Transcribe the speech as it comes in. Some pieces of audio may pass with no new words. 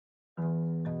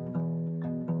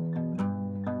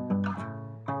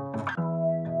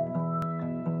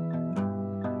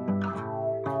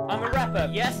rapper.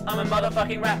 Yes, I'm a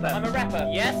motherfucking rapper. I'm a rapper.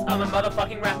 Yes, I'm a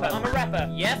motherfucking rapper. I'm a rapper.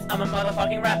 Yes, I'm a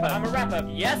motherfucking rapper. I'm a rapper.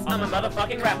 Yes, I'm a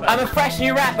motherfucking rapper. I'm a fresh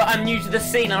new rapper. I'm new to the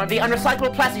scene. I'm the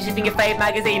unrecyclable plastics used in your fave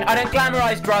magazine. I don't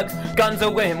glamorize drugs, guns,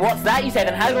 or women. What's that you say?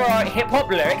 Then how do I write hip-hop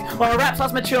lyrics? Well, my rap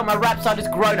star's mature, my rap style is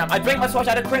grown up. I drink my swatch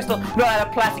out of crystal, not out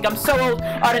of plastic. I'm so old,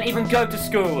 I don't even go to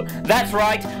school. That's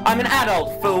right, I'm an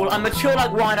adult, fool. I'm mature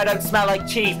like wine, I don't smell like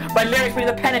cheese. My lyrics bring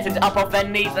the penitent up off their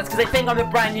knees. That's because they think I'm the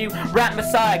brand new rap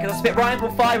messiah. Cause I spit rhymes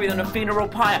more fiery than a funeral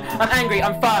pyre. I'm angry,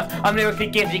 I'm fast, I'm lyrically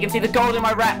gifted. You can see the gold in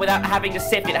my rap without having to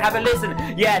sift it. Have a listen,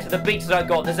 yeah, to the beats that I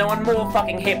got. There's no one more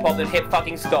fucking hip-hop than hip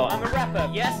fucking Scott. I'm a rapper,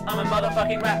 yes, I'm a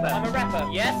motherfucking rapper. I'm a rapper,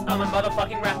 yes, I'm a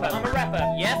motherfucking rapper. I'm a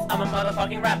rapper, yes, I'm a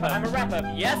motherfucking rapper. I'm a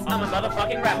rapper, yes, I'm a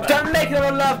motherfucking rapper. Don't make it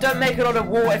all of love, don't make it all of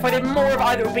war. If I did more of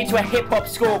either, it would be to a hip-hop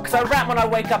score. Cause I rap when I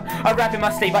wake up, I rap in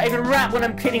my sleep. I even rap when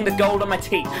I'm cleaning the gold on my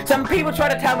teeth. Some people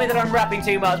try to tell me that I'm rapping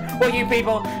too much. Well, you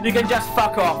people, you can just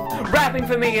fuck off. Rapping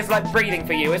for me is like breathing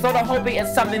for you. It's not a hobby,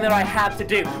 it's something that I have to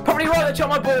do. Probably rather chop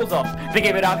my balls off to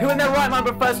give it up. Who in their right mind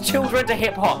prefers children to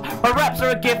hip-hop? My raps are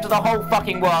a gift to the whole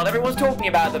fucking world. Everyone's talking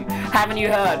about them. Haven't you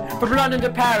heard? From London to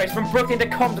Paris, from Brooklyn to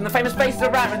Compton, the famous faces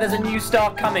are rapping, there's a new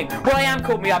star coming. Will I Am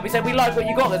called me up, he said we like what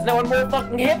you got. There's no one more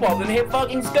fucking hip-hop than hip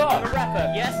fucking Scott. I'm a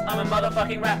rapper, yes, I'm a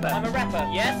motherfucking rapper. I'm a rapper,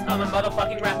 yes, I'm a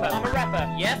motherfucking rapper. I'm a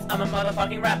rapper, yes, I'm a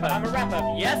motherfucking rapper. I'm a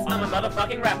rapper, yes, I'm a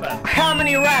motherfucking rapper. How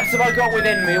many raps have I got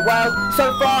within me? Well,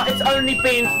 so far it's only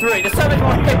been 3. There's so much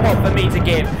more hip-hop for me to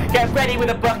give. Get ready with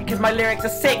a bucket cause my lyrics are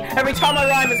sick. Every time I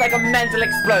rhyme it's like a mental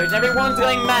explosion. Everyone's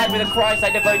going mad with a Christ I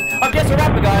devote. I'm just a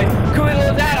rapper, guys. Cool with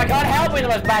all that. I can't help it.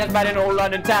 I'm as bad in all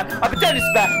London town. I've been doing this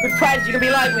bad. With pride you can be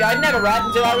like me. I never rapped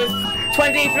until I was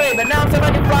 23, but now I'm so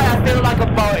fucking fly, I feel like a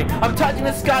boy. I'm touching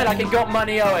the sky like it got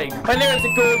money owing. My lyrics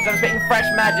are gorgeous, I'm spitting fresh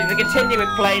magic. To continue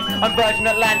with planes, I'm Virgin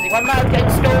Atlantic. My mouth's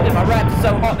getting scolded, my raps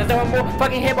are so hot. There's no one more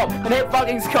fucking hip-hop than hip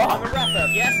fucking Scott. I'm a rapper,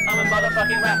 yes, I'm a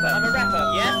motherfucking rapper. I'm a rapper,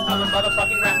 yes, I'm a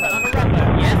motherfucking rapper. I'm a rapper,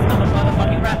 yes, I'm a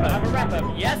motherfucking rapper. I'm a rapper,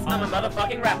 yes, I'm a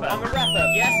motherfucking rapper. I'm a rapper,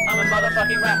 yes, I'm a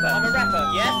motherfucking rapper. I'm a rapper,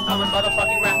 yes, I'm a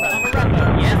motherfucking rapper. I'm a rapper,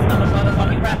 yes, I'm a motherfucking rapper. I'm a rapper, yes, I'm a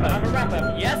motherfucking rapper. I'm a rapper,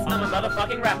 yes, I'm a motherfucking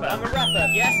rapper. I'm a rapper,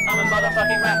 yes, I'm a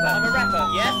motherfucking rapper. I'm a rapper,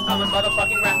 yes, I'm a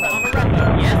motherfucking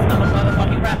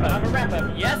rapper. I'm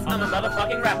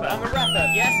a rapper,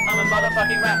 yes, I'm a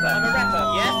motherfucking rapper. I'm a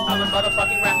rapper, yes, I'm a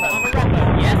motherfucking rapper. I'm a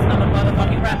rapper, yes, I'm a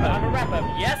motherfucking rapper. I'm a rapper,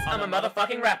 yes, I'm a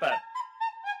motherfucking rapper.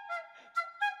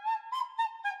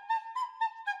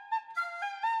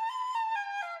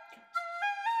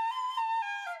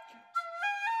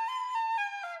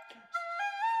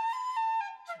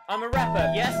 I'm a rapper,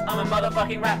 yes, I'm a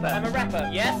motherfucking rapper. I'm a rapper, yes, I'm a motherfucking rapper. I'm a rapper,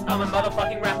 yes, I'm a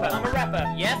motherfucking rapper. I'm a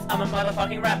rapper, yes, I'm a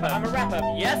motherfucking rapper. I'm a rapper,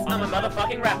 yes, I'm a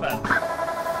motherfucking rapper.